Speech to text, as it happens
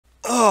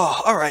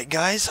Alright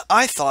guys,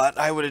 I thought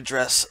I would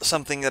address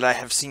something that I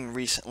have seen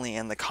recently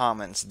in the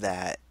comments,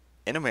 that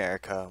in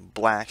America,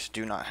 blacks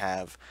do not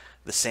have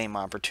the same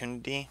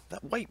opportunity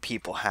that white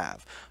people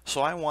have.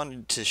 So I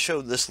wanted to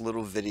show this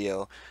little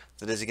video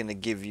that is going to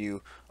give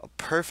you a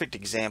perfect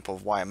example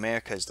of why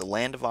America is the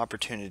land of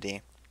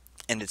opportunity,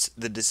 and it's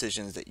the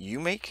decisions that you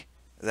make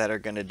that are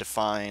going to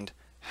define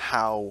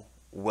how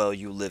well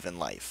you live in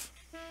life.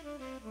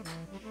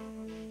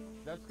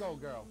 Let's go,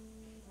 girl.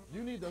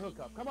 You need the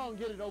hookup. Come on,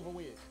 get it over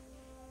with.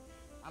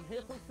 I'm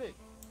here till 6.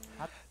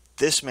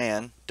 This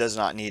man does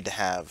not need to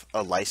have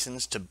a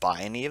license to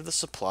buy any of the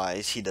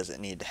supplies. He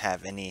doesn't need to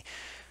have any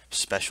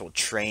special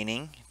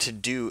training to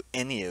do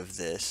any of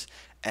this.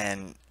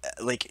 And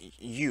like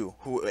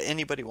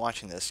anybody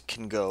watching this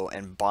can go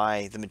and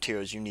buy the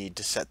materials you need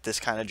to set this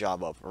kind of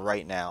job up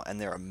right now.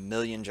 And there are a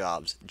million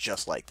jobs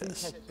just like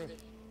this.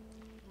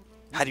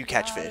 How do you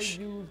catch fish?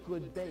 Use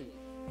good bait.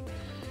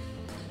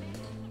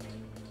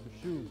 The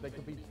shoes, they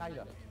could be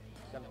tighter.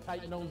 Gotta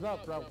tighten those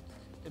up, bro.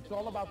 It's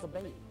all about the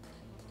bait.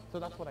 So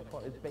that's what I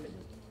call it. It's baiting.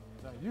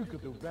 Now you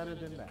could do better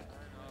than that.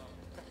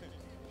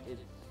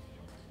 It's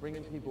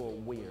bringing people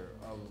aware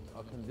of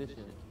a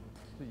condition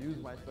to use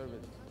my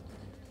service.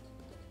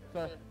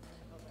 Sir,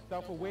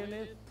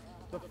 self-awareness,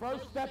 the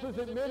first step is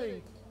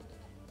admitting.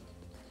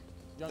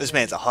 This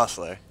man's a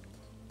hustler.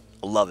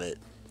 I love it.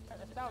 I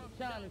stopped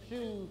shining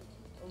shoes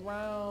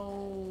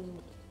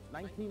around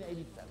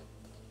 1987.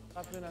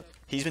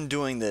 He's been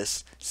doing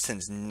this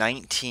since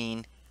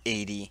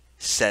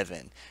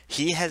 1987.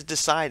 He has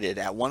decided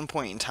at one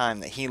point in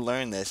time that he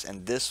learned this,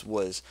 and this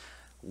was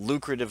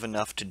lucrative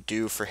enough to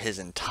do for his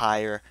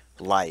entire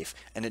life.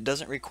 And it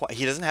doesn't require,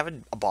 he doesn't have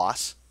a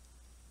boss.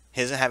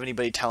 He doesn't have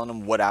anybody telling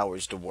him what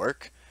hours to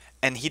work.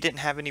 And he didn't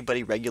have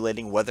anybody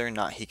regulating whether or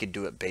not he could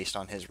do it based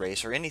on his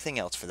race or anything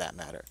else for that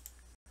matter.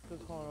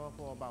 This is going on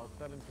for about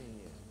 17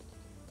 years.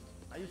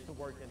 I used to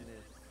work in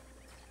this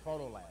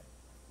photo lab.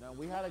 Now,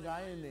 we had a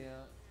guy in there,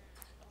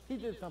 he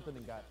did something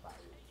and got fired,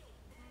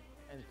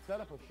 and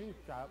set up a shoe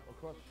shop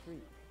across the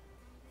street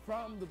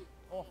from the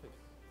office.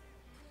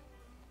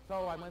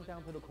 So I went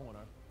down to the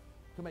corner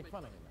to make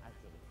fun of him,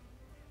 actually.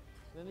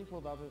 Then he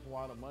pulled out this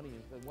wad of money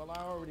and said, well,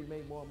 I already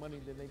made more money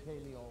than they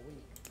paid me all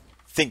week.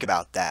 Think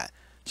about that.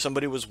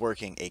 Somebody was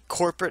working a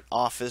corporate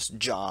office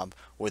job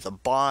with a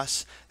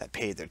boss that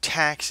paid their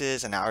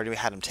taxes and already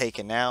had him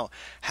taken out,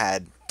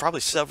 had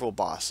probably several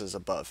bosses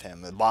above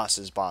him, the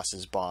boss's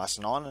boss's boss,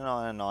 and on and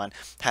on and on,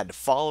 had to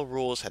follow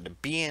rules, had to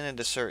be in at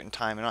a certain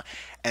time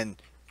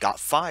and got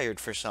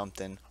fired for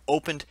something,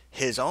 opened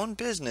his own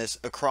business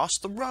across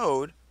the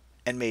road,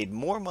 and made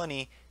more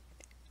money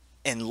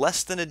in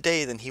less than a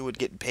day than he would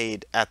get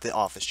paid at the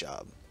office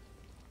job.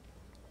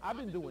 I've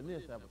been doing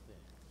this ever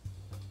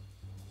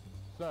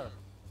since.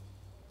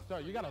 Sir,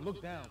 you gotta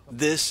look down.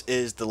 This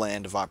is the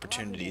land of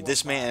opportunity.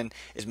 This man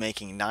is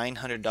making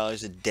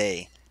 $900 a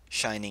day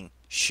shining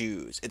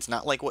shoes. It's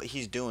not like what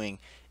he's doing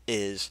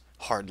is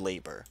hard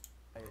labor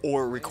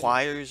or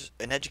requires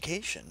an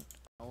education.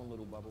 My own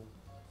little bubble.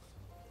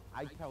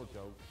 I tell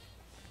jokes.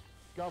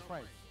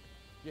 Girlfriend,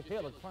 your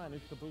hair looks fine.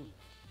 It's the boots.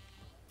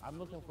 I'm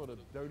looking for the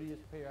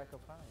dirtiest pair I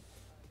could find.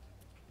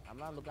 I'm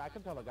not looking. I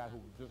can tell a guy who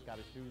just got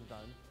his shoes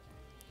done.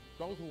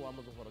 Those who I'm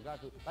looking for, the guys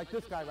who, like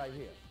this guy right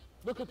here.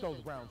 Look at those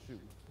brown shoes.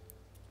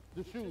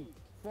 The shoes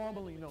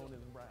formerly known as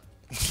brown.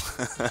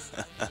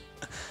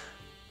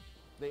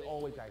 They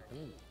always ask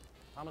me,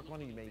 how much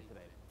money you made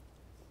today?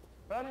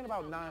 But I made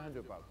about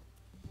 900 bucks.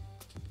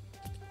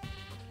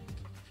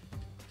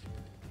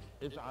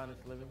 It's honest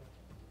living.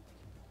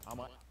 How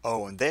much?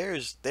 Oh, and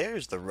there's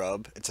the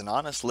rub. It's an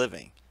honest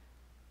living.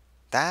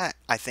 That,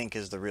 I think,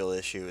 is the real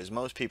issue, is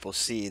most people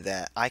see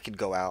that I could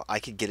go out,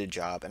 I could get a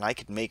job, and I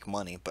could make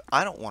money, but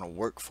I don't want to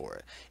work for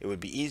it. It would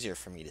be easier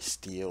for me to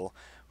steal,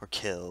 or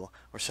kill,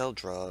 or sell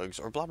drugs,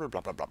 or blah, blah,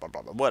 blah, blah, blah,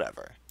 blah, blah,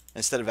 whatever,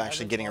 instead of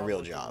actually getting a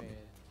real job.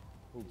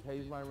 Who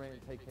pays my rent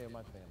and take care of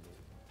my family.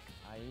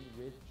 I ain't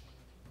rich.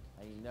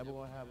 I ain't never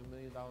gonna have $1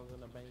 million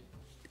in the bank.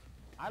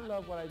 I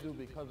love what I do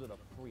because of the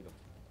freedom.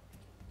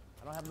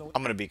 I don't have no...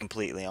 I'm going to be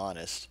completely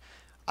honest.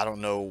 I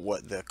don't know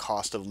what the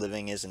cost of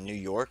living is in New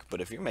York,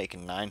 but if you're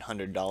making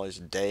 $900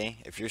 a day,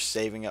 if you're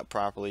saving up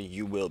properly,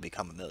 you will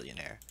become a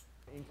millionaire.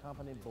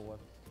 Incompetent boss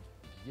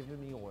giving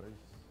me orders,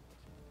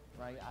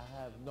 right? I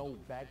have no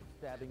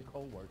backstabbing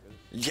co-workers.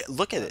 Yeah,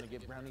 look at it. To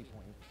get brownie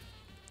points.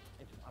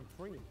 I'm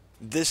free.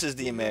 This is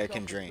the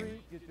American dream.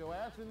 Get your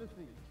ass in the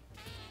seat.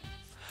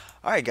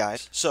 Alright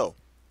guys, so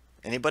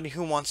anybody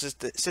who wants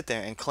to sit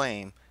there and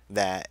claim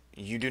that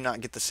you do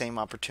not get the same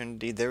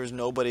opportunity, there is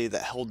nobody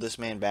that held this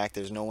man back,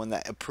 there's no one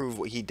that approved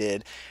what he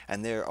did,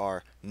 and there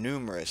are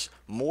numerous,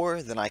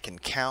 more than I can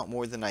count,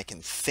 more than I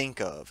can think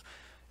of,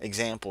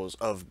 examples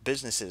of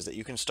businesses that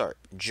you can start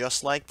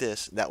just like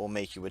this that will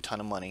make you a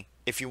ton of money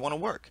if you want to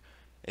work.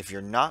 If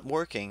you're not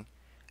working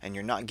and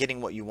you're not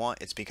getting what you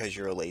want, it's because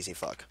you're a lazy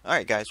fuck.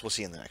 Alright guys, we'll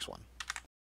see you in the next one.